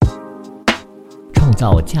创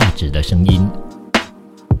造价值的声音。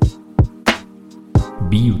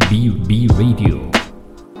B Radio。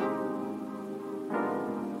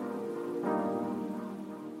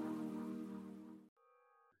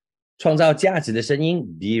创造价值的声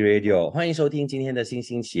音 B Radio， 欢迎收听今天的新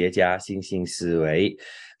兴企业家新兴思维。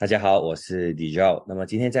大家好，我是 DJ。 那么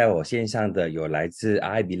今天在我线上的有来自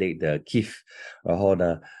iBilik 的 Keith。 然后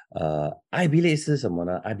呢iBilik 是什么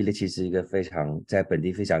呢？ iBilik 其实是一个在本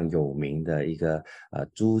地非常有名的一个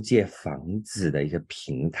租借房子的一个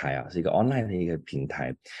平台啊，是一个 online 的一个平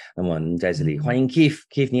台。那么我们在这里欢迎 Keith。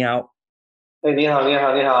 你好。你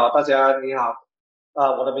好，大家你好。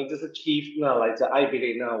我的名字是 Keith， 来自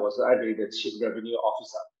iBilik， 我是 iBilik 的 Chief Revenue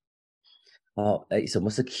Officer。什么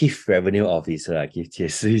是 Chief Revenue Officer 啊？可以解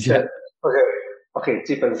释一下。OK，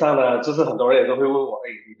 基本上呢，就是很多人也都会问我，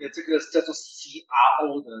你的这个叫做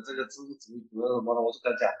CRO 的这个职务主要什么呢？我就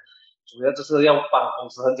跟他讲，主要就是要帮公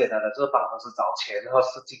司很简单的，就是帮公司找钱，然后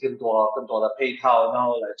设计更多的配套，然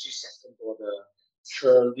后来去想更多的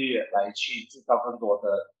策略，来去制造更多的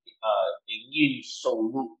营运收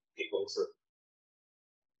入给公司。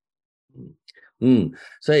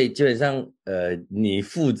所以基本上你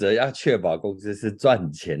负责要确保公司是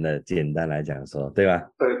赚钱的，简单来讲说，对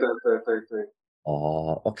吧？对。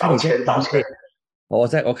我看你在找钱。我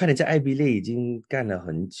看你在iBilik已经干了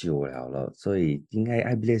很久了，所以应该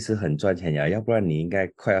iBilik是很赚钱呀，要不然你应该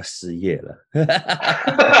快要失业了。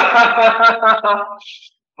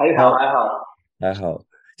还好。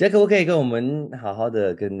这可不可以跟我们好好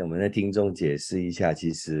的跟我们的听众解释一下，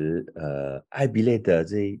其实iBilik 的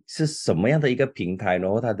这是什么样的一个平台，然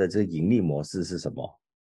后它的这盈利模式是什么？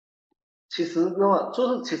其实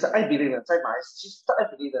iBilik 呢，在马来西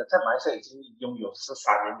亚已经拥有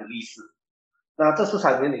13年的历史。那这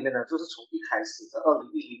13年里面呢，就是从一开始的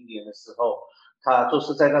2010年的时候，它就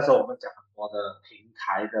是在那时候我们讲很多的平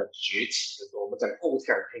台的崛起的时候，我们讲共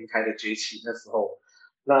享平台的崛起的时候，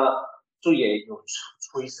那就也有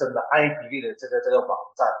催生了iBilik的这个网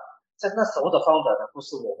站。在那时候的 founder 呢，不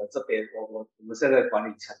是我们这边我们现在管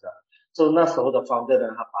理层的，就那时候的 founder 呢，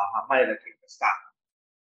他把它卖了给 Star。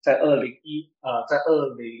在2013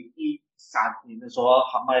年的时候，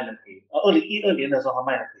他卖了给2012年的时候，他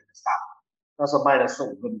卖了给 Star。那时候卖了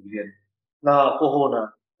15个million。那过后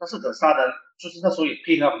呢，但是 Star 呢，就是那时候也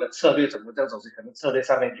配合我们的策略，怎么这样走，可能策略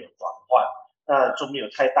上面有转换，那就没有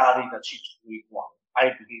太大力的去推广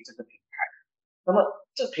iBilik这个平台。那么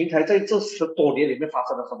这平台在这10多年里面发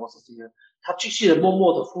生了什么事情呢？它继续的默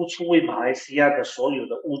默的付出，为马来西亚的所有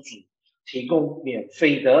的屋主提供免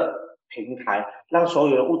费的平台，让所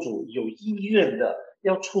有的屋主有意愿的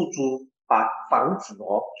要出租，把房子出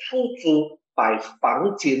租，把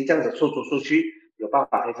房间这样子出租出去，有办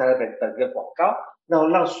法可以在那边登个广告，然后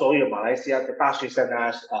让所有马来西亚的大学生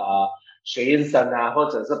啊、学院生啊，或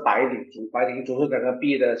者是白领族或刚刚毕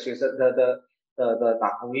业的学生的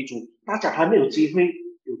打工一族，大家还没有机会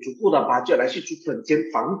有足够的budget来去租整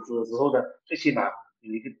间房子的时候呢，最起码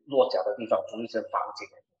有一个落脚的地方，租一间房间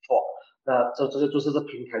也不错。那这个就是这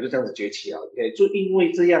平台就这样子崛起了。OK， 就因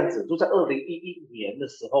为这样子，就在2011年的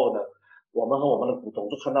时候呢，我们和我们的股东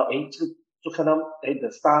就看到The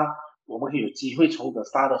Star， 我们可以有机会从 The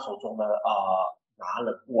Star 的手中呢拿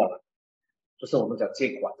了过来，就是我们讲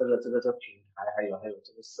接管这个平台，还有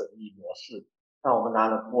这个生意模式。那我们拿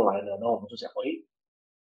了过来呢，那我们就想，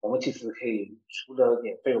我们其实可以除了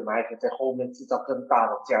免费，我们还可以在后面制造更大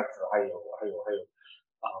的价值，还有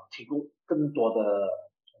提供更多的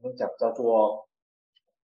我们讲叫做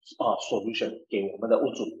solution 给我们的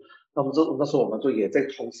屋主。那么那时候我们就也在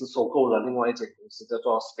同时收购了另外一间公司叫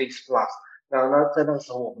做 Space Plus。那在那个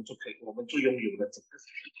时候我们就拥有了整个系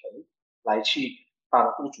统来去帮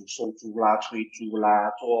屋主收租啦、催租啦、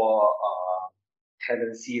做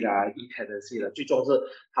tenancy 啦、e-tenancy 啦，最重要是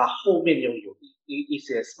它后面拥有一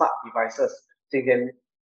些 smart devices。今天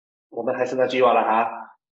我们还是那句话了哈，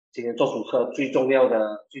今天做租客最重要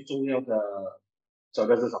的责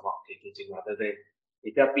任是什么？给租金嘛，对不对？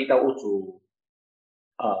你不要逼到屋主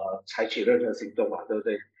采取任何行动嘛，对不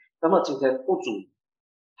对？那么今天屋主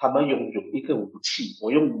他们拥有一个武器，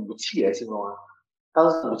我用武器来形容啊。当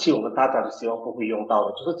然武器我们大家都希望不会用到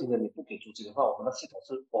的，就是今天你不给租金的话，我们的系统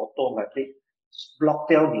是 automatic block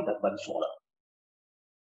掉你的门锁了，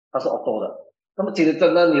它是 auto 的。那么今天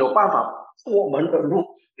真的你有办法破门而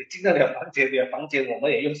入，你进到你的房间我们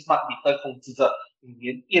也用 smart meter 控制着，你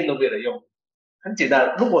连电都没得用。很简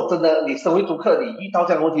单，如果真的你身为租客，你遇到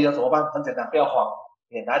这样的问题要怎么办？很简单，不要慌，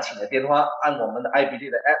你拿起你的电话，按我们的 iBilik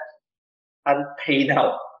的 app， 按 Pay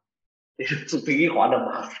Now， 你的租金一还了，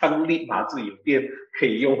马上立马就有电可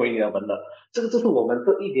以用回你的门了。这个就是我们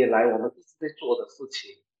这1年来我们一直在做的事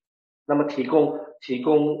情。那么提供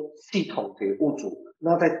系统给屋主，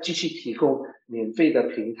那再继续提供免费的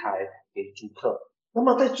平台给租客。那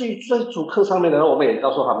么在租客上面呢，我们也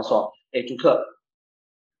告诉他们说，哎，租客，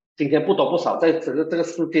今天不多不少，在整个这个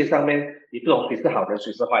世界上面，你不懂谁是好的，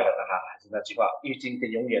谁是坏的哈，还是那句话，因为今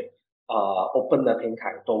天永远open 的平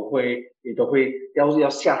台你都会要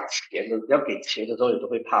下钱的，要给钱的时候你都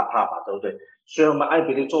会怕嘛，对不对？所以我们爱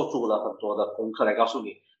彼迎做出了很多的功课来告诉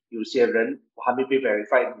你，有些人我还没被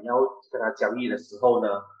verify， 你要跟他交易的时候呢，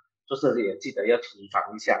就是也记得要提防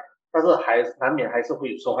一下，但是难免还是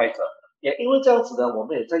会有受害者。也因为这样子呢，我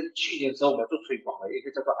们也在去年的时候我们就推广了一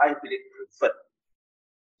个叫做iBilik 股份。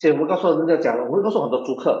所以我们告诉人家讲了，我们告诉很多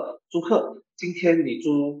租客，今天你去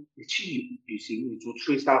旅行，你租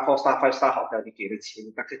 3 star、4 star、5 star 好的，你给的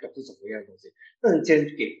钱大概都是怎么样的东西？那你今天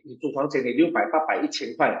给你租房间，你600、800、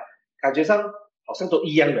1000块，感觉上好像都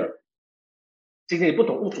一样的。今天你不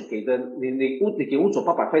懂屋主给的，你给屋主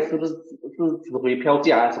800块是不是指挥票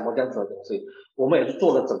价啊什么这样子的东西？我们也是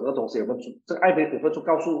做了整个东西，我们这个iBilik股份就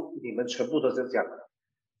告诉你们全部都是这样。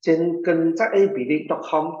先跟在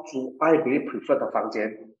iBilik.com 租iBilik prefer 的房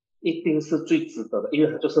间，一定是最值得的，因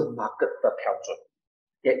为它就是 market 的标准。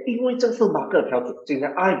也因为这是 market 的标准，今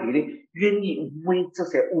天 iBilik 愿意为这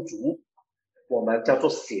些屋主，我们叫做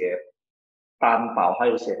写担保还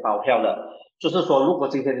有写包票的，就是说，如果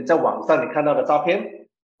今天你在网上你看到的照片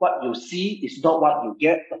 ，what you see is not what you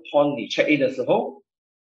get upon 你 check in 的时候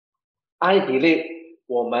 ，iBilik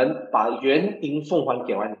我们把原银奉还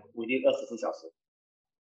给完你 within 24小时。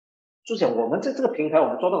就讲我们在这个平台，我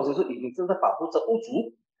们做到的是已经正在保护着屋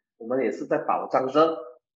主，我们也是在保障着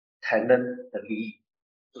tenant 的利益，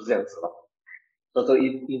就是这样子了。所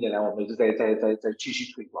以这一年来，我们一直在继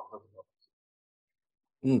续推广这个。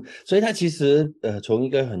所以它其实从一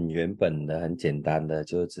个很原本的、很简单的，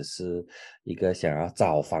就只是一个想要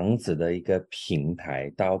找房子的一个平台，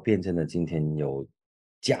到变成了今天有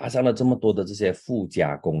加上了这么多的这些附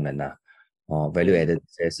加功能啊。value added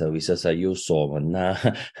这些 services 又锁门啊，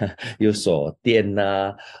又锁店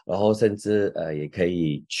啊，然后甚至也可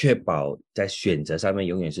以确保在选择上面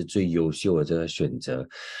永远是最优秀的这个选择。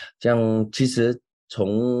这样其实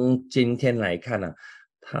从今天来看呢，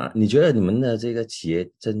你觉得你们的这个企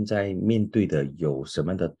业正在面对的有什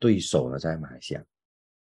么样的对手呢？在马来西亚？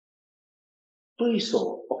对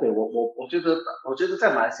手 ，OK，我觉得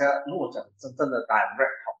在马来西亚，如果讲真正的 direct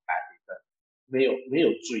competitor，没有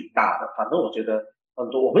最大的，反正我觉得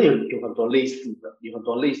我们有很多类似的，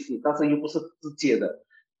但是又不是直接的。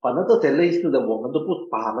反正这些类似的，我们都不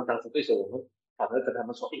把他们当成对手，我们反而跟他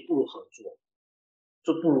们说，不如合作，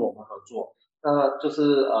就不如我们合作。那就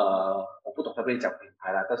是我不懂可不可以讲品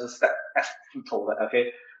牌啦，但是 S 字头的 OK。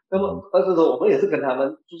那么但是说我们也是跟他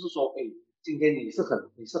们就是说，今天你是很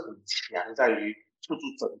强在于出租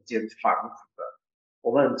整间房子的，我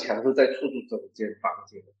们很强是在出租整间房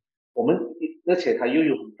间的。而且它又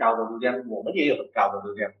有很高的流量，我们也有很高的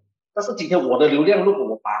流量。但是今天我的流量，如果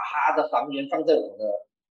我把他的房源放在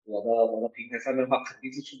我的平台上面的话，肯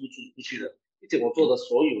定是出不出去的。而且我做的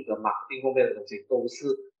所有的marketing后面的东西，都是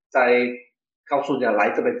在告诉人家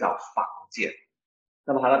来这边找房间。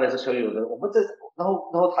那么他那边是所有的，然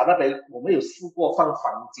后他那边我们有试过放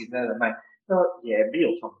房间在那卖，那也没有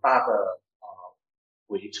很大的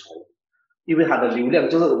回酬。因为它的流量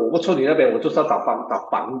就是我不出你那边，我就是要找房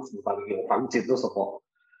子吧，你给我房间做什么？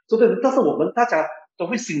对不对？但是我们大家都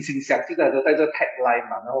会惺惺相惜的，都在这 tagline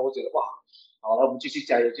嘛，然后我觉得哇，好了，我们继续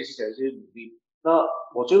加油，继续努力。那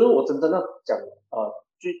我觉得我真正的讲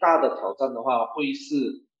最大的挑战的话，会是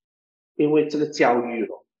因为这个教育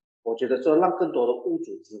了。我觉得说让更多的屋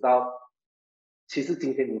主知道，其实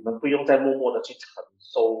今天你们不用再默默的去承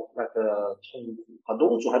受那个痛苦，很多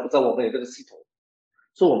屋主还不知道我们有这个系统。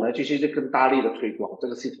所以我们要继续更大力的推广这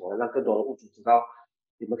个系统，让更多的屋主知道，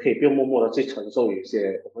你们可以不用默默的去承受有一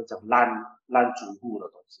些我们讲烂租户的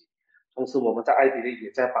东西。同时，我们在iBilik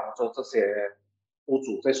也在帮助这些屋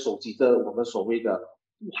主在收集着我们所谓的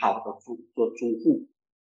不好的租户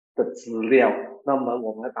的资料，那么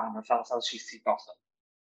我们会把他们放上去洗到手。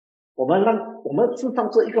我们制造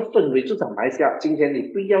这一个氛围，就讲马来西亚，今天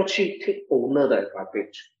你不要去 take owner 的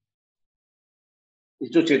advantage， 你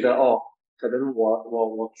就觉得可能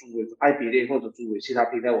我租为iBilik或者租为其他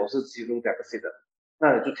平台，我是其中2%的，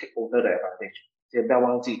那你就 take owner 的 advantage。先不要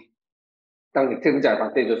忘记，当你 take 人家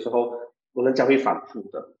advantage 的时候，人家会反复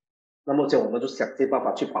的。那么我们就想尽办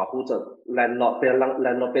法去保护着 landlord， 不要让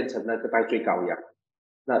landlord 变成那个代罪羔羊。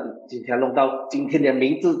那今天弄到今天的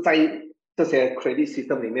名字在这些 credit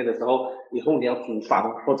system 里面的时候，以后你要租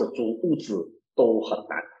房或者租屋子都很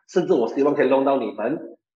难。甚至我希望可以弄到你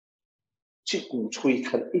们去鼓吹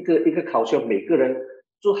成一个考校，每个人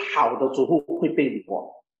做好的租户会被领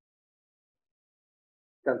哦。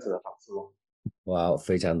这样子的方式咯。哇，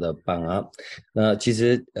非常的棒啊！那其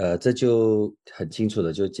实这就很清楚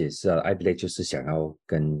的就解释了，iBilik就是想要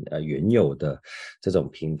跟原有的这种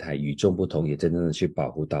平台与众不同，也真正的去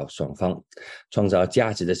保护到双方，创造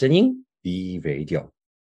价值的声音。Be Radio，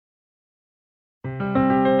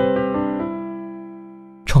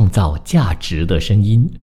创造价值的声音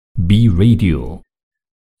B Radio。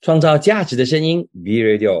创造价值的声音 B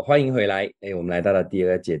Radio， 欢迎回来。我们来到了第二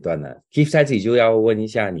个阶段了。Keith 在这里就要问一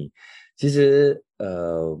下你，其实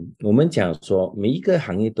我们讲说每一个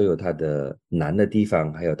行业都有它的难的地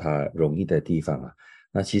方，还有它容易的地方啊。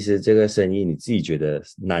那其实这个生意你自己觉得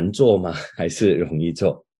难做吗？还是容易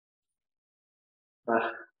做？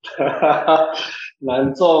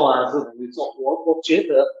难做吗？是容易做。我觉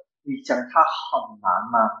得你讲它很难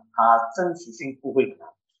吗？它真实性不会难。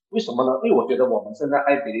为什么呢？因为我觉得我们现在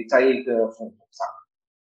爱比利在一个风头上，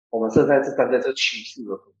我们现在是站在这趋势的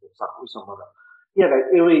风头上。为什么呢？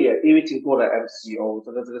因为经过了 MCO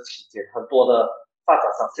这个期间，很多的发展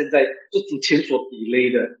商现在就之前所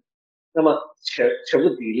delay 的，那么全部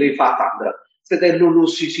delay 发展的，现在陆陆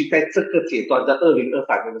续续在这个阶段，在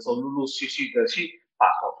2023年的时候，陆陆续续的去把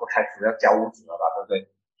头开始要交屋子了吧，对不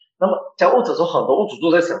对？那么交屋子的时候，很多屋主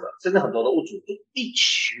都在想的，现在很多的屋主就一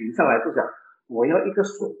群上来就想，我要一个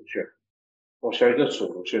solution，我需要一个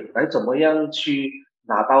solution，来怎么样去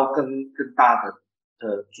拿到更大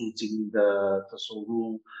的租金的收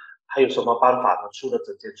入，还有什么办法呢？除了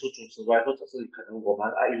整间出租之外，或者是可能我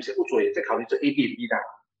们有些屋主也在考虑做 ABB 的。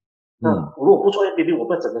那如果不做 ABB， 我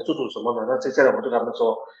们整个出租什么呢？那接下来我们就跟他们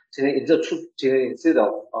说，今天你这的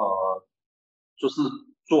就是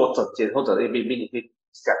做整间或者 ABB， 你可以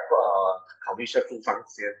考虑一下租房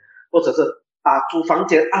间，或者是把租房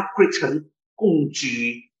间 upgrade 成共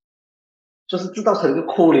居，就是制造成一个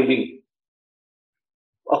co-living。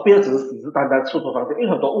不要只是单单出租房间，因为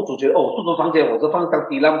很多屋主觉得出租房间我就放张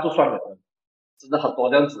低浪就算了，真的很多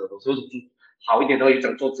这样子的，所以好一点的一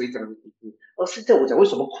张桌子一张椅子。而现在我讲为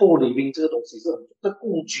什么co-living这个东西是在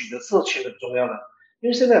共居的社区很重要呢？因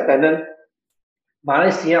为现在可能马来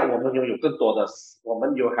西亚我们拥有更多的，我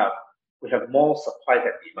们we have more supply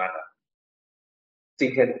than demand。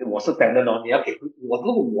今天我是 tenant 哦，你要给我，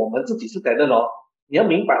如果我们自己是 tenant 哦，你要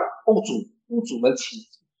明白屋主们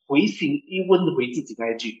回心一问回自己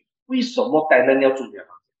那一句，为什么 tenant 要住你的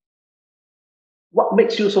房间 ？What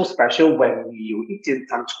makes you so special when 你有一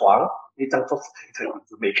张床，一张桌子，一张椅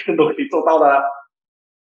子，每个人都可以做到的、啊，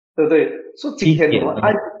对不对？所以今天我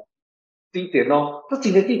们地点哦，这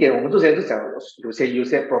今天地点我们之前就讲，有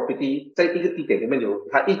些 property 在一个地点里面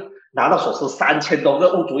他一拿到手是3000多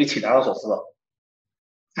个屋主一起拿到手是了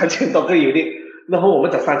，3000多个unit，然后我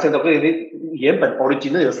们讲3000多个unit，原本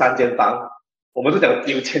original 有3间房，我们就讲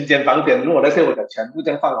9000间房间，如果那些我讲全部这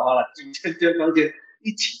样放的话呢，9000间房间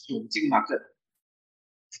一起涌进马克，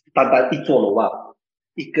单单一座楼啊，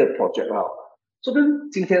一个 project 啊，说明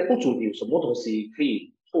今天屋主有什么东西可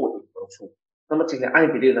以脱颖而出。那么今天爱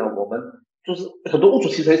比利呢，我们就是很多屋主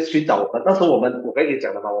其实寻找我们，那时候我刚才也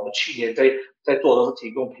讲了嘛，我们去年在做的是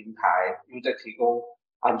提供平台，又在提供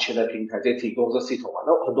安全的平台，在提供这系统啊，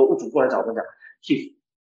那很多屋主过来找我们讲 ，Keith，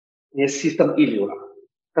 你的 system 一流了，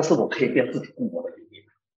但是我可以不要自己顾我的运营，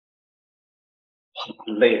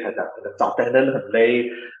很累，还讲找 tenant 很累，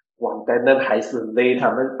管 tenant 还是很累，他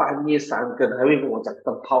们半夜3更还会跟我讲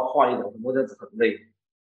灯泡坏了，什么这样子很累，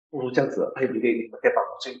不如这样子，爱比利，你们可以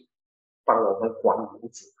帮我们管理屋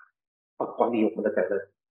子，管理我们的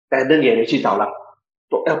tenant 也没去找了，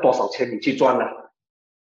要多少钱你去赚了，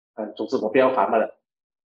总之我不要烦了。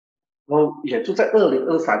然后也就在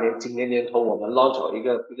2023年今年年头，我们 launch 了一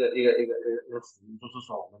个服务，就是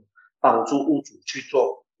说我们帮助屋主去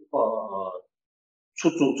做出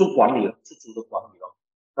租管理的管理哦。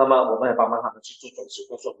那么我们也帮他们去做装修，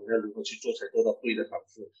告诉我们如何去做才做到对的方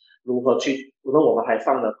式，如何去，然后我们还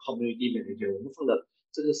放了 community manager， 我们放了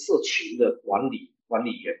这个社群的管理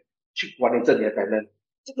员去管理这里的 tenant。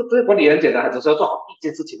这个管理很简单，只是要做好一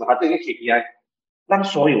件事情嘛，它这个 KPI， 让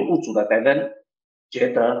所有屋主的 tenant 觉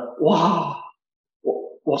得哇，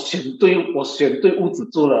我选对屋子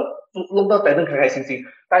住了，弄到 tenant 开开心心，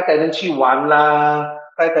带 tenant 去玩啦，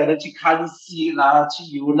带 tenant 去看戏啦，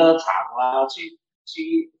去游乐场啦，去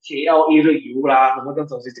KLA 的游啦，什么这样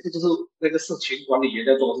东西，这个就是那个社群管理员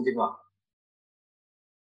在做的事情嘛。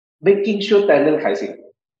making sure tenant 开心，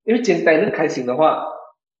因为今天 tenant 开心的话，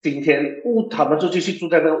今天他们就继续住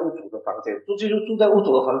在那个屋主的房间，住在屋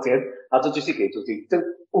主的房间，就继续给租金，这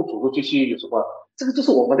屋主就继续有什么？这个就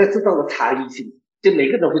是我们在制造的差异性，就每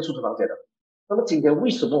个人都会出租房间的。那么今天为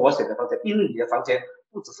什么我要选择房间？因为你的房间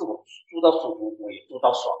不只是我住到舒服，我也住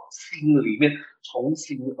到爽，心里面从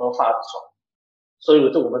心而发的爽。所以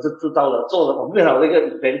我们是制造了做了我们变成那个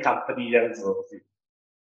event company 这样子的东西，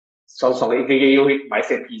爽爽的一个月又会买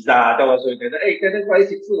些披萨，对吧？所以觉得跟过来一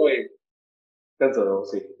起吃诶，这样子的东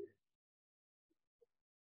西。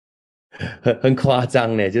很夸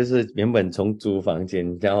张呢，就是原本从租房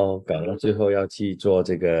间，然后搞到最后要去做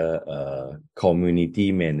这个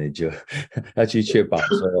community manager，要去确保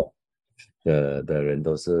所有的人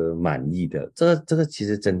都是满意的。这个其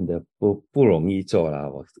实真的不容易做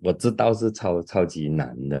啦，我知道是超级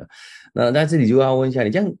难的。那这里就要问一下你，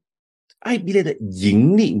这样爱彼类的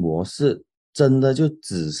盈利模式真的就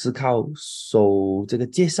只是靠收这个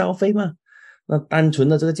介绍费吗？那单纯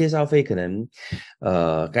的这个介绍费可能，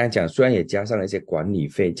刚才讲虽然也加上了一些管理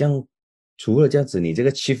费，这样除了这样子，你这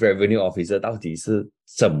个 Chief Revenue Officer 到底是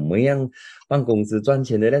怎么样帮公司赚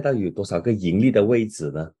钱的呢？到底有多少个盈利的位置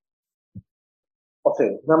呢？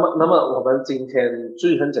 OK，那么我们今天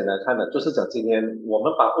最很简单看的就是讲今天我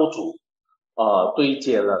们把屋主对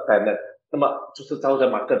接了 tenant，那么就是照着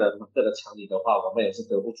马克的常理的话，我们也是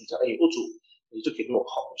跟屋主讲，屋主你就给我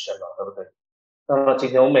commission 了，对不对？那么今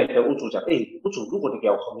天我们也跟屋主讲，屋主如果你给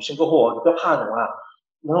我 commission 过后，你不要怕的啊。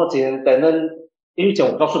然后今天 tenant，因为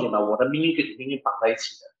讲我告诉你们，我的命运跟你命运绑在一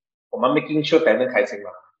起的，我们 making sure tenant 开心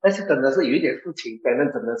嘛。但是真的是有一点事情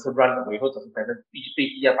，tenant 真的是 run away 或者是 tenant 被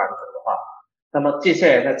逼要搬走的话。那么接下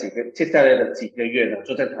来的几个月呢，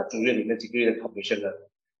就在他租约里面几个月的 commission 呢，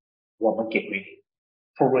我们给回你，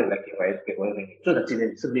后面来给回你，所以今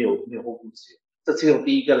天你是没有后顾之忧，这其中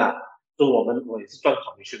第一个啦，就我也是赚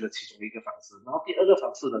commission 的其中一个方式。然后第二个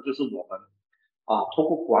方式呢，就是我们通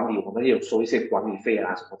过管理，我们也有收一些管理费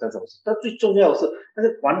啊什么这种东西。但最重要的是，那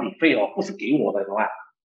个管理费不是给我的话，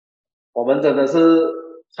我们真的是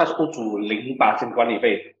他屋主0%管理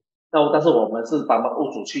费。但是我们是帮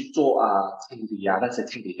屋主去做清理那些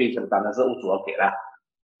清理费当然是屋主要给啦，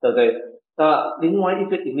对不对？那另外一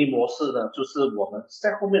个盈利模式呢，就是我们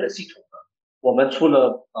在后面的系统呢，我们除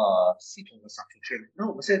了系统的subscription，那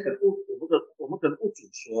我们现在我们跟屋主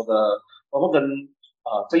说的，我们跟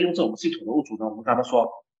在用这种系统的屋主呢，我们跟他们说，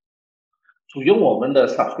主用我们的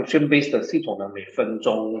subscription base 的系统呢，每分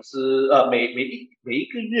钟是每一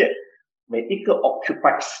个月每一个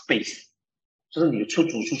occupied space。就是你租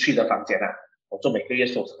去的房间我做每个月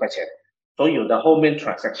收10块钱，所有的后面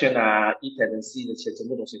transaction e-tenancy 的钱，全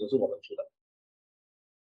部东西都是我们出的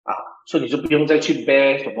所以你就不用再去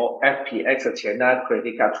bear 什么 FPX 的钱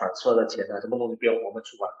credit card transfer 的钱什么东西不用我们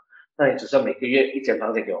出那你只需要每个月一间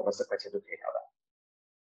房间给我们10块钱就可以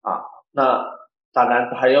了那当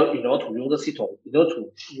然还要in order to 用这系统，in order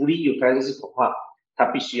to fully 有这个系统的话，它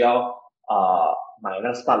必须要买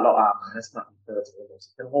那 smart lock 买那 smart meter 这个东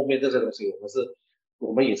西，跟后面这些东西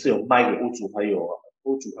我们也是有卖给屋主，还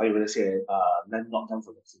有那些landlord 这样子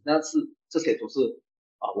的东西，但是这些都是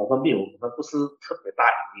我们不是特别大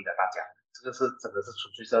盈利的，大家这个是真的是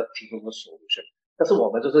纯粹是要提供个 solution， 但是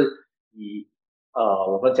我们就是以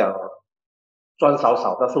我们讲赚少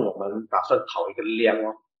少，但是我们打算跑一个量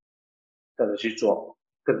这样子去做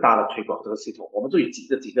更大的推广这个系统，我们就有几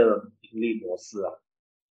个盈利模式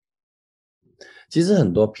其实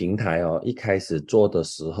很多平台一开始做的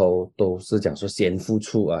时候都是讲说先付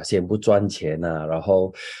出先不赚钱然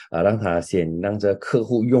后让他先让这客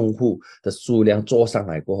户用户的数量做上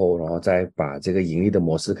来过后，然后再把这个盈利的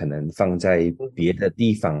模式可能放在别的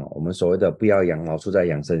地方我们所谓的不要羊毛出在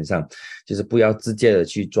羊身上，就是不要直接的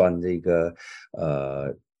去赚这个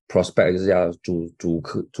prospect， 就是要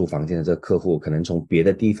租房间的这个客户，可能从别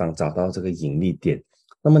的地方找到这个盈利点。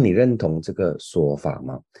那么你认同这个说法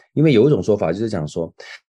吗？因为有一种说法就是讲说，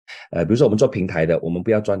比如说我们做平台的，我们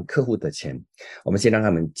不要赚客户的钱，我们先让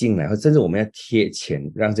他们进来，或甚至我们要贴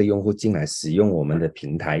钱，让这用户进来使用我们的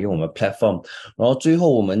平台，用我们 platform， 然后最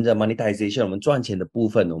后我们的 monetization， 我们赚钱的部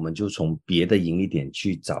分，我们就从别的盈利点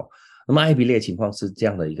去找。那么iBilik的情况是这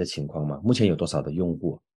样的一个情况吗？目前有多少的用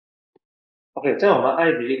户？OK， 在我们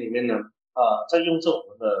iBilik里面呢，在用这我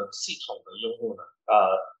们的系统的用户呢，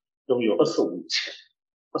拥有25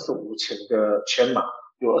千个全码，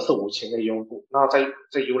有25千个用户。那在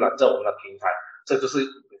浏览着我们的平台，这就是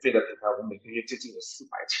免费的平台，我们每个月接近有400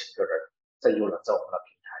千个人在浏览着我们的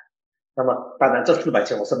平台。那么当然这400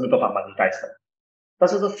千我是没办法 monetize的，但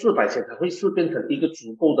是这400千它会是变成一个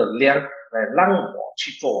足够的量来让我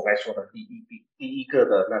去做我刚才说的第一个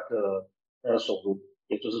的那个收入，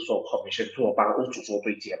也就是说 commission 做帮屋主做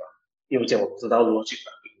对接嘛，因为这样我知道如何去反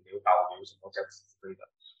引流导流什么这样子之类的。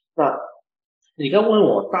那你刚问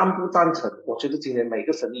我赞不赞成？我觉得今天每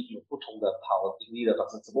个生意有不同的跑盈利的方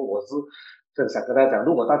式，只不过我是更想跟大家讲，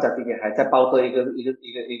如果大家今天还在抱着一个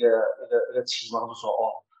期望，就说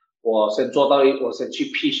我先做到我先去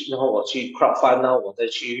pitch， 然后我去 crowdfund， 然后我再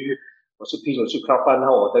去我去譬如去靠饭，然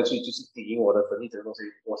后我再去就是经营我的生意这个东西。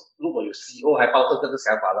我如果有 CEO 还抱着这个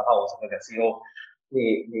想法的话，我怎么讲 CEO，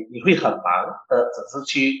你会很忙的，只是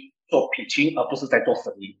去做 pitching，而不是在做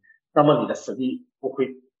生意。那么你的生意不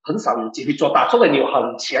会很少有机会做大，除非你有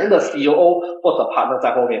很强的 CEO 或者 partner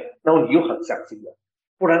在后面，然后你又很相信的。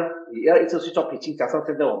不然你要一直去做 pitching，加上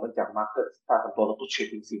现在我们讲 market， 它很多的不确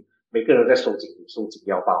定性，每个人在收紧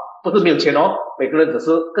腰包，不是没有钱哦，每个人只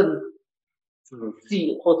是更仔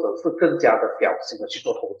细或者是更加的小心的去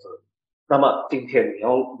做投资。那么今天你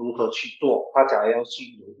要如何去做？大家要去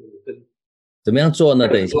有更怎么样做呢？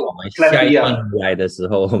等一下我们下一段回来的时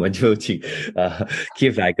候，我们就请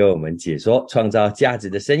Keith 来跟我们解说创造价值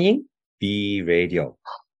的声音 B Radio。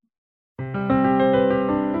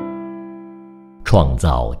创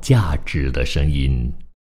造价值的声音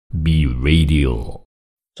B Radio。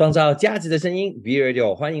创造价值的声音 B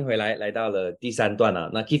Radio， 欢迎回来，来到了第3段了。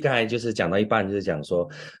那 Keith 刚才就是讲到一半，就是讲说，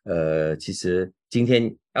其实今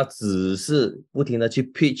天要只是不停的去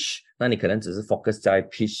pitch， 那你可能只是 focus 在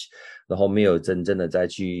pitch， 然后没有真正的再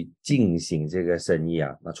去进行这个生意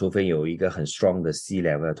啊。那除非有一个很 strong 的 C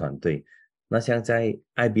level 的团队。那像在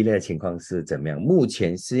iBilik 的情况是怎么样？目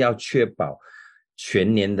前是要确保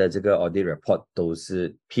全年的这个 audit report 都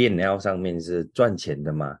是 P&L 上面是赚钱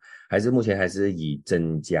的吗？还是目前还是以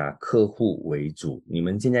增加客户为主？你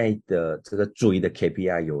们现在的这个追的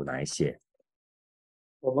KPI 有哪一些？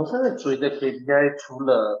我们现在追的 KPI 除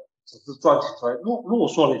了只是赚钱之外，如果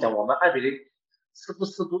说你讲我们iBilik是不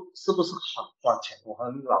是很赚钱？我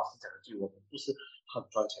很老实讲一句，我们不是很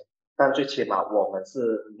赚钱，但最起码我们是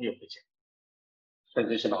没有赔钱，所以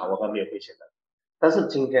最起码我们没有赔钱的。但是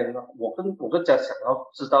今天呢，我更加想要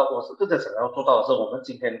知道，我是更加想要做到的是，我们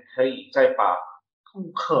今天可以再把顾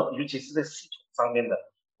客，尤其是在系统上面的，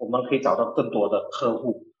我们可以找到更多的客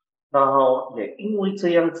户，然后也因为这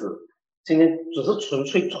样子，今天只是纯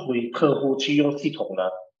粹推客户去用系统的，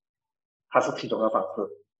它是其中的方式。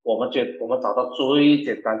我们找到最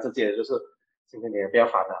简单直接的就是，今天你也不要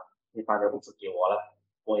烦了，你把你的物资给我了，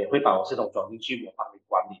我也会把我系统装进去，我帮你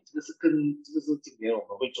管理。这个是今年我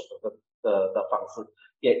们会走的方式。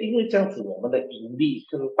也因为这样子，我们的盈利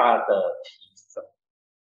更大的提升，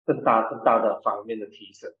更大的方面的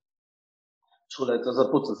提升。除了就是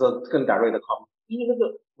不只是更改锐的 com， 因为那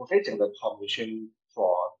个我在讲的 commission 做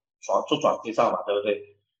转介绍嘛，对不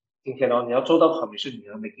对？今天你要做到 commission， 你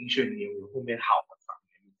要 making sure 你有后面好的房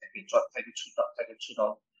源，你才可以出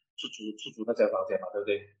租那些房间嘛，对不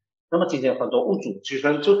对？那么今天很多屋主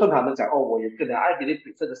就跟他们讲我也跟着iBilik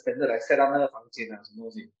preferred 的 standard 来 set up 那个房间啊，什么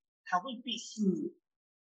东西，它未必是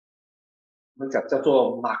我们讲叫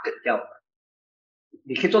做 market 调的。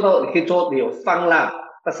你可以做，你有上啦，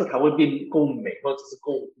但是它未必够美或者是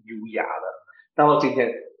够优雅的。然后今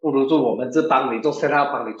天不如说我们是帮你做 set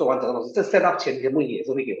up， 帮你做完整个东西，这 set up 钱全部也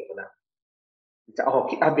是会给我们的。你讲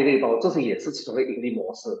iBilik 这是也是其中的盈利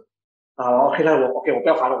模式啊。OK 那我不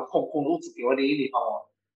要烦了，我空屋子给我你帮我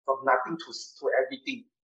from nothing to everything。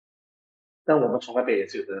但我们从那边也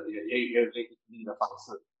是有这个盈利的方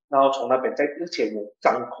式，然后从那边而且我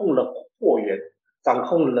掌控了货源，掌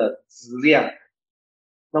控了质量。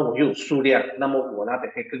那我又有数量，那么我那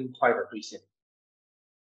边可以更快的兑现，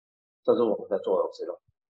这是我们在做的东西了。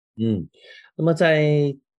那么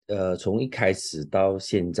在从一开始到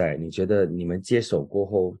现在，你觉得你们接手过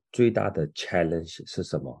后最大的 challenge 是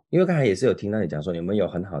什么？因为刚才也是有听到你讲说你们有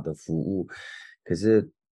很好的服务，可是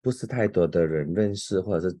不是太多的人认识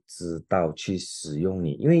或者是知道去使用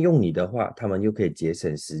你，因为用你的话，他们又可以节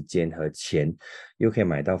省时间和钱，又可以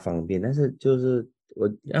买到方便，但是就是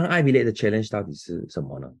让iBilik的 challenge 到底是什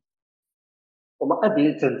么呢？我们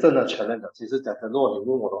iBilik真正的challenge，其实讲真，如果你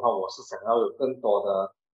问我的话，我是想要有更多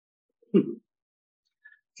的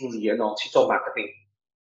资源去做 marketing，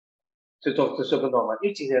 去做更多嘛。因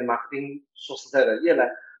为今天 marketing 说实在的，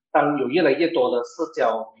当有越来越多的社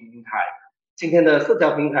交平台，今天的社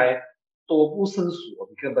交平台多不胜数，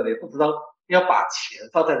你根本也不知道要把钱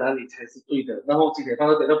放在哪里才是对的。然后今天放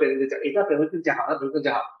在那边人家讲，那边会更加好，那边会更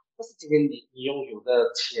加好。但是今天你拥有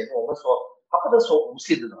的钱，我们说它不能说无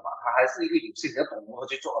限的嘛，它还是一个有限，你要懂如何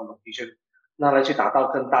去做 allocation， 那来去达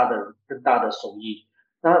到更大的收益。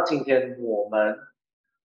那今天我们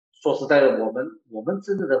说实在的，我们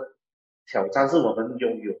真正的挑战是我们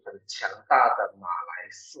拥有很强大的马来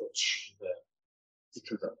社群的支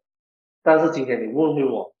持者，但是今天你问回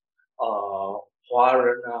我，华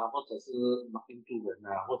人啊，或者是印度人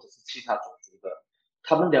啊，或者是其他种族的，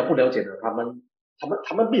他们了不了解呢？他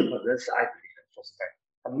们没有很认识iBilik的，说实在，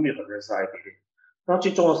他们没有很认识iBilik。那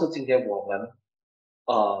最重要的是今天我们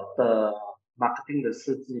的 marketing 的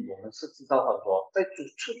设计，我们设置到很多在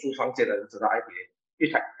出租房间的人知道iBilik，因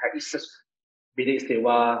为他一设bilik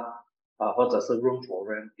sewa 或者是 Room for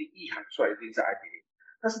Rent，第一行出来一定是 iBilik。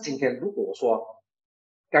但是今天如果说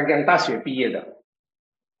刚刚大学毕业的，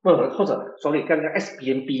或者sorry 刚刚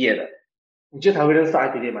SBM 毕业的，你觉得他会认识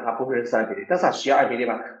iBilik 吗？他不会认识 iBilik，但是他需要 iBilik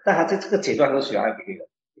吗？但他在这个阶段是需要 iBilik 的。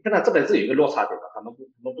你看他这边是有一个落差点的，他们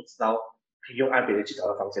不知道可以用 iBilik 去找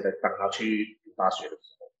到房间的，当他去读大学的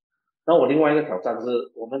时候。那我另外一个挑战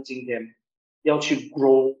是，我们今天要去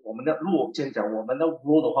grow 我们的，如果今天讲我们的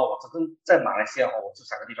grow 的话，我真正在马来西亚我就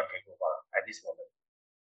3个地方可以 grow 了 ，at this moment，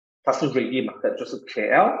它是 ready market，就是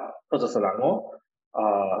KL 或者是兰莪、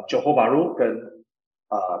Johor Bahru 跟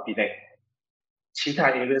Penang，其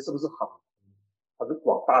他 area 是不是很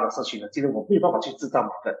广大的社区呢？今天我没有办法去制造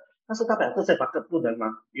market，但是代表这些 market 不能吗？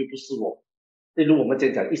又不是我。例如我们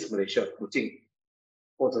今天讲 East Malaysia 附近，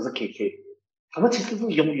或者是 KK， 他们其实是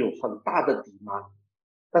拥有很大的 demand，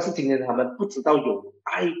 但是今天他们不知道有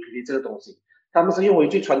iBilik 这个东西，他们是用回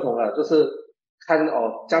最传统的，就是看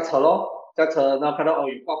驾车咯，驾车然后看到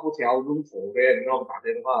有挂布条 room for rent， 然后打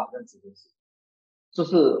电话这样子东西。就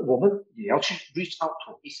是我们也要去 reach out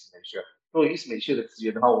to East Malaysia， 如果 East Malaysia 的资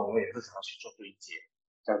源的话，我们也是想要去做对接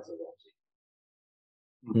这样子的东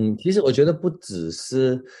西。其实我觉得不只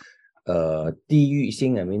是地域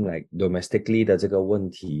性 I mean like domestically 的这个问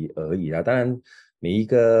题而已啦。当然每一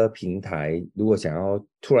个平台如果想要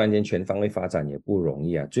突然间全方位发展也不容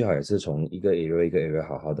易啊，最好也是从一个 area 一个 area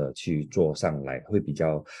好好的去做上来，会比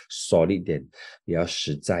较 solid 一点，比较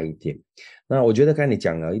实在一点。那我觉得刚才你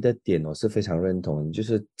讲了一个点我是非常认同，就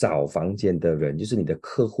是找房间的人，就是你的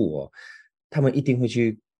客户他们一定会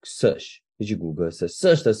去 search， 会去谷歌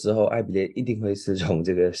search 的时候iBilik一定会是从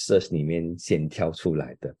这个 search 里面先跳出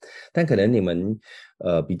来的。但可能你们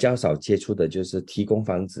比较少接触的就是提供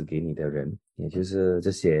房子给你的人，也就是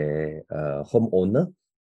这些home owner，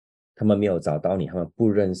 他们没有找到你，他们不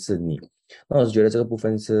认识你。那我是觉得这个部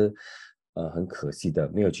分是很可惜的，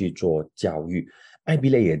没有去做教育。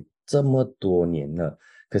iBilik也这么多年了，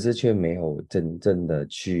可是却没有真正的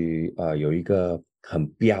去有一个很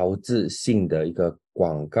标志性的一个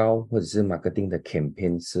广告或者是 marketing 的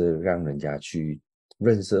campaign 是让人家去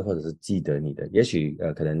认识或者是记得你的。也许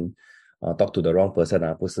可能talk to the wrong person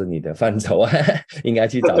啊，不是你的范畴啊，应该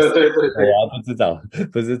去找对对对对，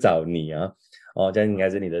不是找你啊。这样应该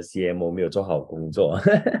是你的 CMO 没有做好工作。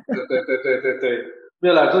对，没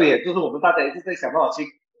有啦，就是我们大家一直在想办法去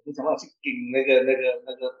盯那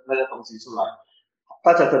个东西出来。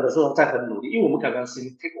大家真的是在很努力，因为我们刚刚是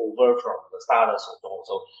take over from the start 的手中的时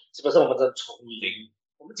候，基本上我们真的从零，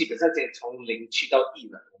我们基本上从零去到1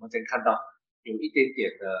了。我们先看到有一点点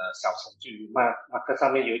的小成绩，market 上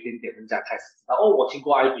面有一点点人家开始知道我听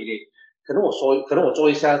过 iBilik， 可能我做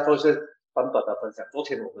一些版本的分享。昨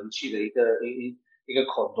天我们去了一个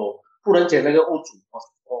condo， 忽然间那个屋主，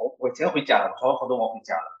我以前回家了，从 condo 我回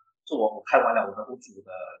家了，就我看完了我的屋主的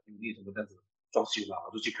努力怎么这样子装修了，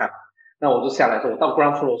我就去看。那我就下来说，我到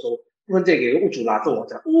ground floor 的时候，忽然间有个屋主拉着我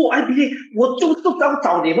讲，iBilik， 我就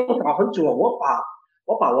找你们找很久了，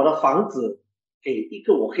我把我的房子给一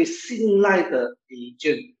个我可以信赖的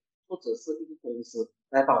agent 或者是一个公司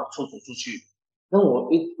来帮我出租出去。那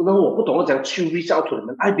我不懂得怎样去 reach out to 你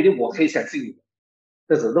们 iBilik， 我可以相信你们。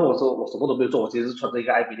但是那我说我什么都没有做，我其实是穿着一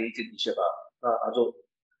个 iBilik 一件 T 恤的，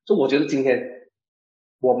就我觉得今天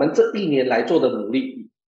我们这1年来做的努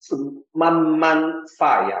力是慢慢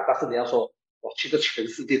发芽，但是你要说我去个全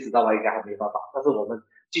世界知道吗？应该还没办法。但是我们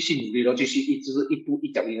继续努力了，继续就是一步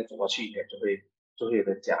一脚印的走过去，应该就会有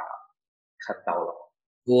人家看到了。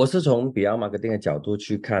我是从比较 marketing 的角度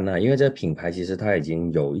去看因为这个品牌其实它已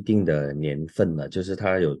经有一定的年份了，就是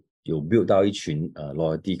它有 build 到一群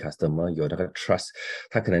loyalty customer， 有那个 trust，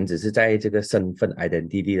 它可能只是在这个身份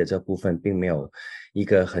identity 的这部分并没有一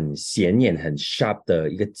个很显眼很 sharp 的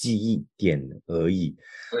一个记忆点而已。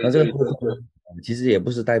那这个部分其实也不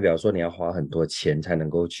是代表说你要花很多钱才能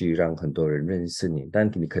够去让很多人认识你，但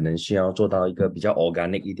你可能需要做到一个比较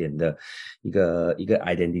organic 一点的一个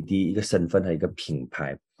identity， 一个身份和一个品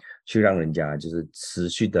牌，去让人家就是持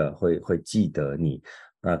续的会记得你。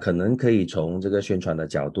可能可以从这个宣传的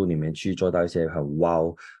角度里面去做到一些很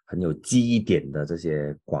wow 很有记忆点的这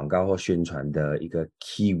些广告或宣传的一个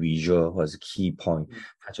key visual 或者是 key point，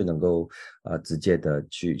 它就能够直接的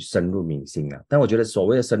去深入民心了。但我觉得所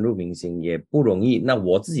谓的深入民心也不容易。那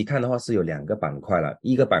我自己看的话是有2个板块了，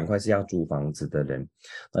一个板块是要租房子的人，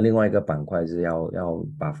那另外一个板块是要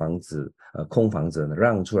把房子空房子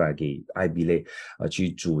让出来给 iBilik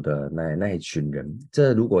去租的那一群人。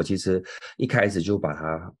这如果其实一开始就把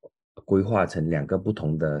它规划成2个不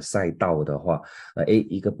同的赛道的话，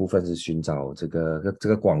一个部分是寻找这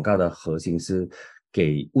个广告的核心是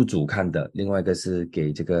给屋主看的，另外一个是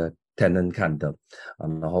给这个 tenant 看的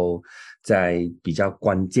然后在比较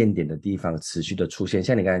关键点的地方持续的出现，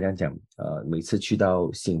像你刚才这样讲，每次去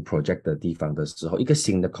到新 project 的地方的时候，一个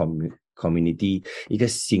新的 community， 一个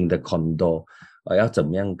新的 condo，要怎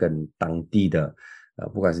么样跟当地的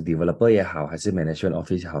不管是 developer 也好，还是 management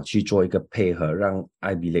office 也好，去做一个配合，让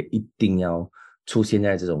iBilik 一定要出现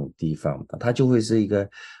在这种地方，它就会是一个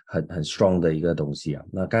很 strong 的一个东西啊。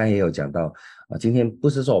那刚才也有讲到今天不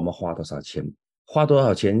是说我们花多少钱，花多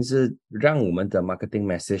少钱是让我们的 marketing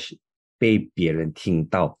message 被别人听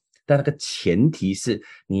到，但那个前提是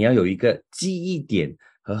你要有一个记忆点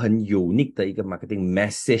和很 unique 的一个 marketing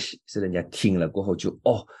message， 是人家听了过后就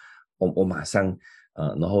我马上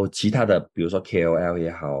然后其他的比如说 KOL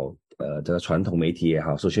也好，这个传统媒体也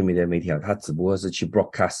好 social media 媒体也好，它只不过是去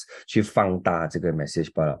broadcast 去放大这个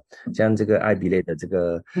message 罢了。像这个 iBilik 的这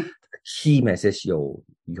个 key message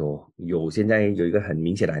有现在有一个很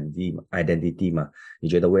明显的 identity 嘛？你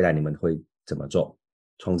觉得未来你们会怎么做？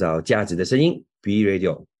创造价值的声音 B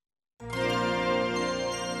Radio，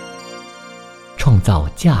 创造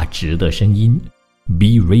价值的声音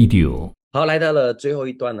B Radio。好，来到了最后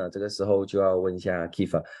一段了，这个时候就要问一下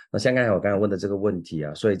Kifa。那像刚才我刚刚问的这个问题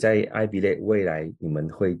啊，所以在 iBilik 未来你们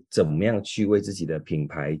会怎么样去为自己的品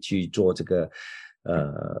牌去做这个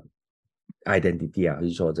identity 啊，就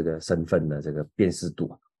是说这个身份的这个辨识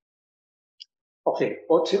度？OK，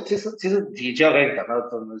 我其实你就要跟你讲到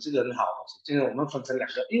真的是个很好的东西，就是我们分成两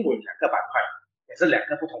个，因为我有两个板块，也是两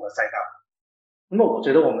个不同的赛道。那么我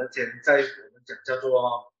觉得我们现在我们讲叫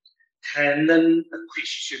做 tenant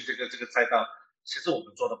acquisition 这个赛道，其实我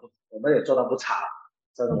们也做得不差，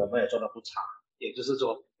真的我们也做得不差。也就是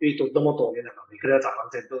说，因为都那么多年了嘛，每个人要找房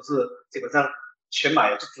间都是基本上全马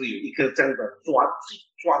就只有一个这样的专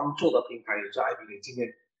做的品牌，也就是 iBilik。今天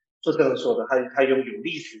就跟人说的，它拥有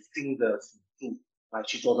历史性的辅助来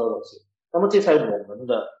去做这个东西。那么接下来我们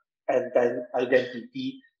的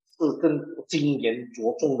identity 是更精研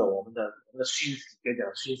着重的我们的讯息，跟讲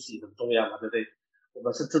讯息很重要嘛，对不对？我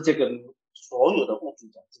们是直接跟所有的户主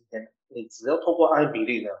讲，今天你只要透过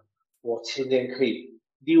iBilik呢，我今天可以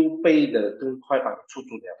6倍的更快帮你出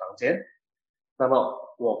租你的房间，那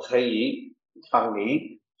么我可以帮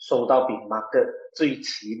你收到比 market 最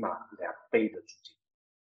起码2倍的租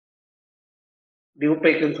金，6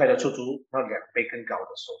倍更快的出租，那2倍更高的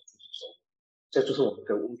租金收入，这就是我们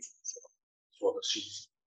跟屋主说的讯息，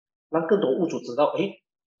让更多屋主知道，诶，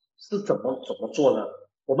是怎么做呢？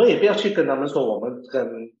我们也不要去跟他们说我们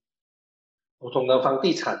跟普通的房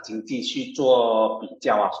地产经纪去做比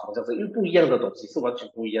较啊，什么叫做，因为不一样的东西，是完全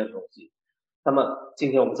不一样的东西。那么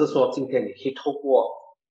今天我们是说，今天你可以透过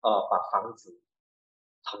把房子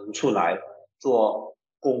腾出来做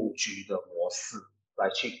共居的模式，来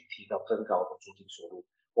去提高更高的租金收入。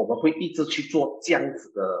我们会一直去做这样子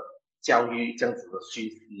的教育，这样子的讯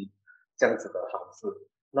息，这样子的方式，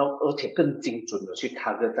那而且更精准的去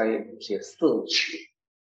target在有些社区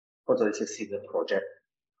或者一些新的 project，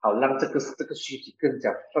 好让这个讯息更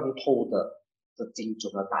加渗透的精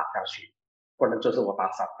准的打下去，不然就是我打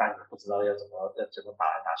散弹也不知道要怎么打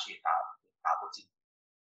来打去打不进。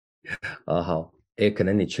好，可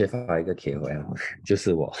能你缺乏一个 KOL， 就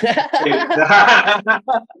是我。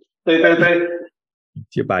对对对，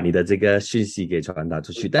就把你的这个讯息给传达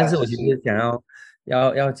出去。但是我其实想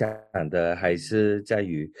要讲的还是在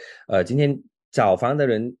于，今天找房的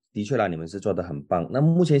人的确啦，你们是做得很棒。那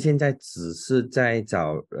目前现在只是在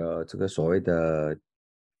找这个所谓的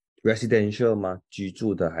residential 吗？居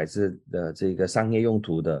住的还是这个商业用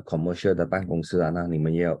途的 commercial 的办公室啊？那你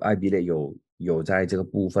们也有iBilik有在这个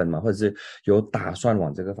部分吗？或者是有打算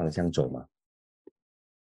往这个方向走吗？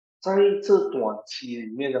在这短期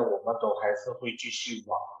里面呢，我们都还是会继续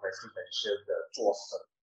往 residential 的做深。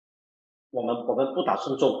我们不打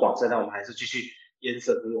算做广深，但我们还是继续延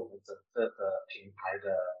伸回我们整个的品牌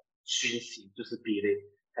的讯息，就是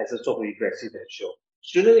iBilik 还是做回 residential。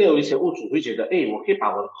虽然也有一些屋主会觉得，我可以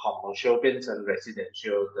把我的 commercial 变成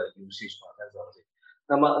residential 的 usage 嘛，这样子东西。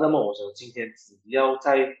那么我想今天只要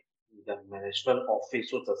在你的 management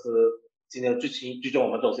office 或者是今天最终我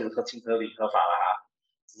们都是合情合理合法啦，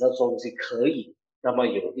只要说东西可以，那么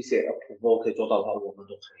有一些 approval 可以做到的话，我们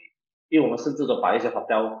都可以。因为我们甚至都把一些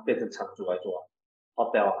hotel 变成长租来做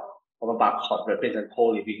hotel 啊，我们把 hotel 变成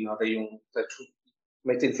co-living， 然后再出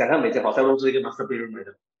每间 hotel 都是一个 master bedroom 来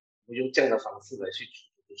的，我们用这样的方式来去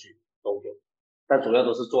出去都有，但主要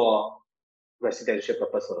都是做 residential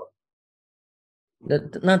purpose 了。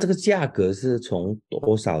那这个价格是从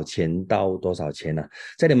多少钱到多少钱呢？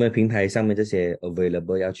在你们平台上面这些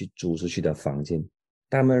available 要去租出去的房间，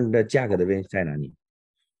他们的价格的 range 在哪里？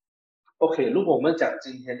 OK， 如果我们讲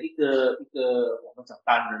今天一个我们讲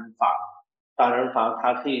单人房单人房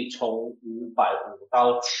它可以从550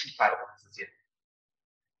到700之间。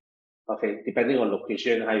OK，depending on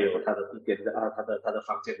location， 还有它的地点的它的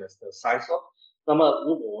房间的 size 哦。那么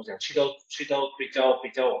如果我想去到比较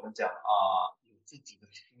我们讲有自己的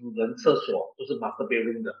私人厕所，就是 master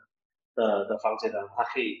bedroom 的房间呢，它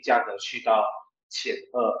可以价格去到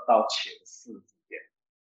12000到14000之间。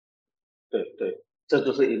对，这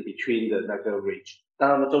就是 in between 的那个 range。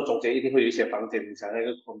当然，就中间一定会有一些房间，你想那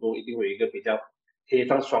个condo一定会有一个比较可以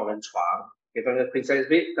放双人床，可以放个 queen size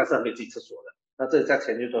bed，但是还没有自己厕所的。那这价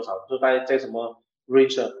钱就多少？就在什么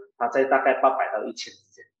range？它在大概800到1000之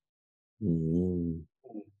间。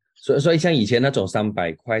所以像以前那种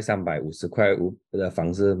300块、350块的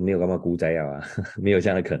房子没有那么估在啊，没有这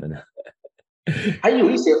样的可能啊。还有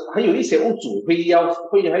一些屋主还有一些屋主会这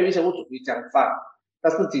样放，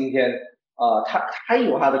但是今天他还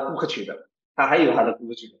有他的顾客群的，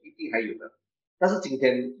一定还有的。但是今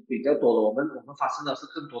天比较多的，我们发现的是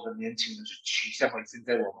更多的年轻人去趋向回现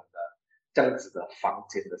在我们的这样子的房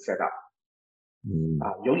间的 setup。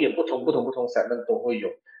永远不同 segment 都会有。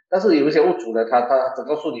但是有一些屋主呢，他只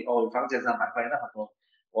告诉你房间300块，那很多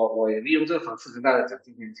我也利用这个方式跟大家讲，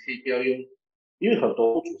今天可以不要用，因为很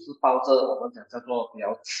多屋主是抱着我们讲叫做比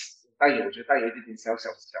较带有一点点小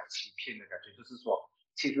欺骗的感觉，就是说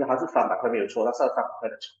其实它是300块没有错，但是300块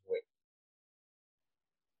的床位。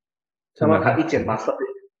那么他一间 master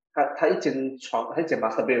bed， 他一间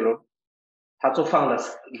master bedroom， 他就放了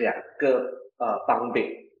2个bunk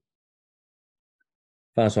bed。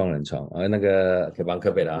放双人床，那个可帮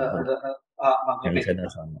可北的2层的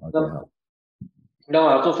床 ，OK 好。那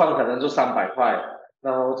么就放可能就300块，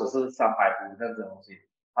然后只是350这样子的东西，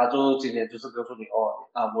他就今天就是告诉你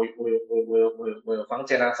我有房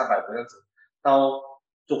间啊350这样子，然后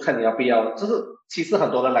就看你要不要，就是其实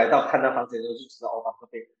很多人来到看到房间的时候就知道房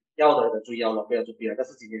间要的人就要了，不要就不要，但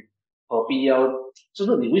是今天何必要，就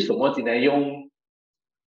是你为什么今天用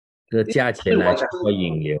这个价钱来做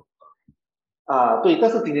引流？对，但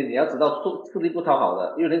是今天你要知道吃力不讨好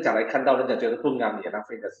的，因为人家来看到，人家觉得不安，你也浪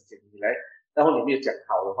费的时间，你来，然后你没有讲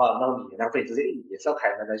好的话，然后你也浪费这些，也是要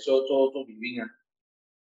开门来做营运啊。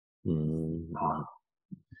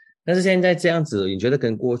但是现在这样子，你觉得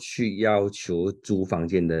跟过去要求租房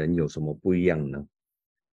间的人有什么不一样呢？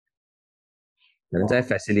可能在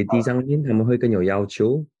facility 上面他们会更有要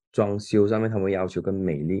求，装修上面他们要求更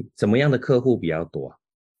美丽，什么样的客户比较多？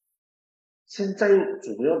现在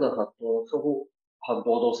主要的很多客户，很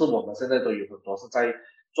多都是我们现在都有很多是在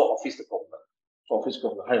做 office 的工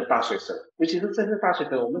人，还有大学生，尤其是现在大学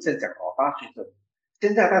生，我们先讲大学生，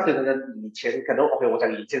现在大学生跟以前可能 OK， 我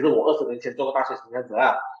讲以前是我20年前做过大学生这样子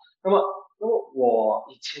啊，那么我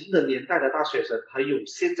以前的年代的大学生，还有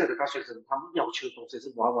现在的大学生，他们要求的东西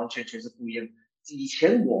是完完全全是不一样。以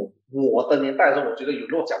前我的年代的时候，我觉得有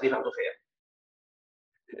落脚地方就可以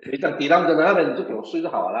了，你讲抵挡着那边你就给我睡就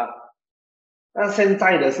好了。但现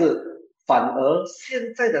在的是，反而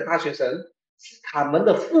现在的大学生是他们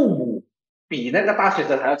的父母比那个大学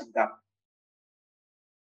生还要紧张，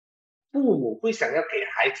父母会想要给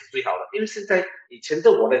孩子最好的，因为现在以前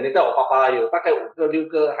我的年代，我爸爸有大概5个6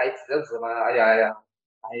个孩子这样子嘛，哎呀，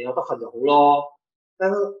都很糊咯。但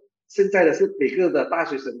是现在的是每个的大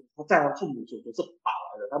学生，他在他父母手都是宝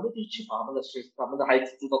来的，他们就去把他们的孩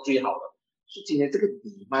子做到最好的，所以今天这个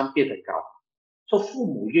demand变很高。说父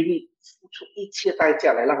母愿意付出一切代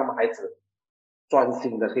价来让他们孩子专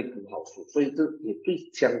心的可以读好书，所以这也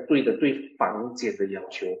相对的对房间的要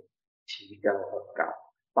求提高很高，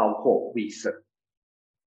包括卫生。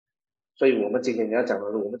所以我们今天你要讲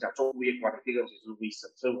的是，我们讲做物业管理第一个东西是卫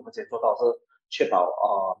生，所以我们今天做到是确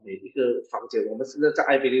保每一个房间，我们现在在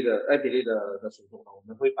艾比利的属中呢，我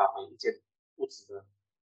们会把每一间屋子呢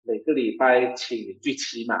每个礼拜清理最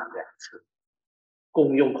起码2次。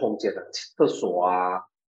共用空间的厕所啊、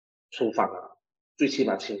厨房啊，最起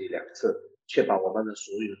码清理2次，确保我们的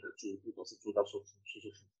所有的住户都是住到舒服、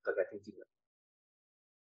干干净净的。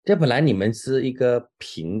这本来你们是一个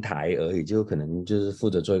平台而已，就可能就是负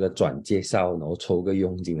责做一个转介绍，然后抽个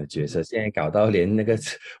佣金的角色。现在搞到连那个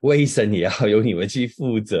卫生也要由你们去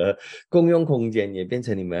负责，共用空间也变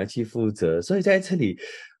成你们要去负责。所以在这里，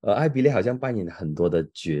艾比利好像扮演了很多的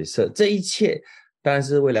角色。这一切当然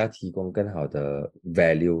是为了要提供更好的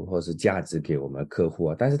value 或是价值给我们的客户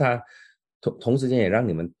啊，但是它同时间也让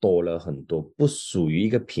你们多了很多不属于一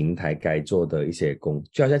个平台该做的一些工，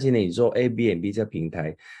就好像今天你做 Airbnb 这个平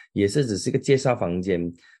台，也是只是一个介绍房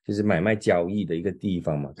间，就是买卖交易的一个地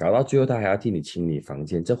方嘛，搞到最后他还要替你清理房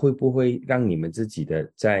间，这会不会让你们自己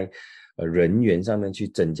的在人员上面去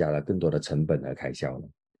增加了更多的成本和开销呢？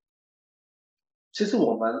其实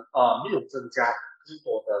我们没有增加更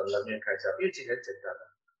多的人员开销，因为今天简单的，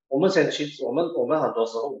我们先去，我们很多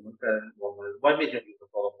时候我们跟我们外面就有很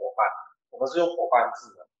多的伙伴，我们是用伙伴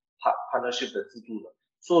制的 partnership 的制度的。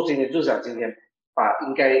所以今天就想今天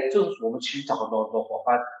应该就是我们去找很多伙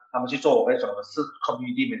伴，他们去做我们讲的是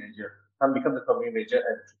community manager， 他们 become the community manager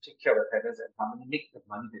and to take care of the tenants and 他们 make the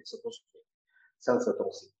money they supposed to make 这样子的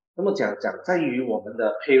东西。那么讲在于我们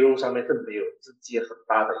的 payroll 上面更没有直接很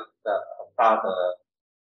大的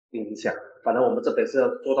影响，反正我们这边是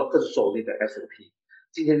要做到更熟练的 SOP。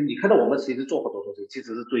今天你看到我们其实做很多东西其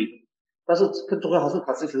实是对的，但是更重要的是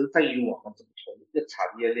它其实是在于我们怎么从一个产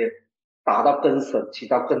业链达到更深，起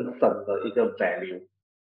到更深的一个 value，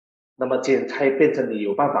 那么今天才变成你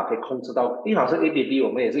有办法可以控制到，因为好像 ABB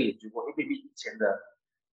我们也是研究过 ABB 以前的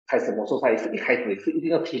开始魔兽，它也是一开始也是一定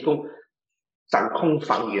要提供掌控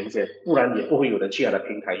房源先，不然也不会有人去它的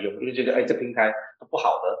平台用，因为觉得这平台不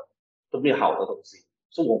好的，都没有好的东西，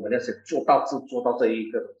所以我们要先做到这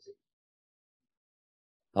一个东西。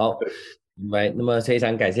好，明白。那么非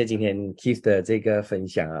常感谢今天 Keith 的这个分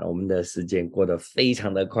享啊，我们的时间过得非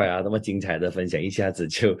常的快啊，那么精彩的分享一下子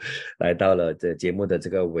就来到了这节目的这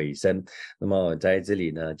个尾声。那么在这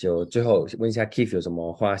里呢，就最后问一下 Keith 有什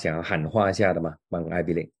么话想要喊话一下的吗？帮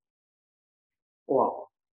iBilik。哇，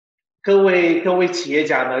各位企业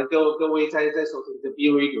家们，各位在收听的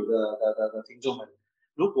B-Radio 的听众们，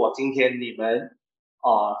如果今天你们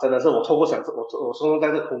真的是我透过我说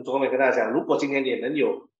在这空中面跟大家讲，如果今天你们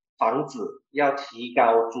有房子要提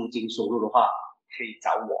高租金收入的话，可以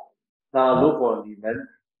找我。那如果你们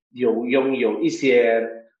拥有一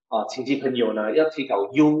些亲戚朋友呢，要提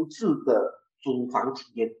高优质的租房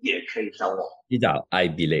体验，也可以找我。去找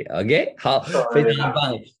iBilik，OK， 好，非常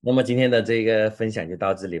棒。那么今天的这个分享就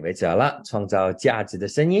到这里为止好了。创造价值的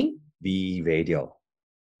声音 B-Radio。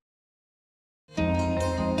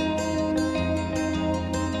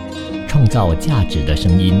创造价值的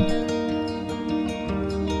声音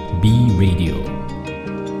B-Radio。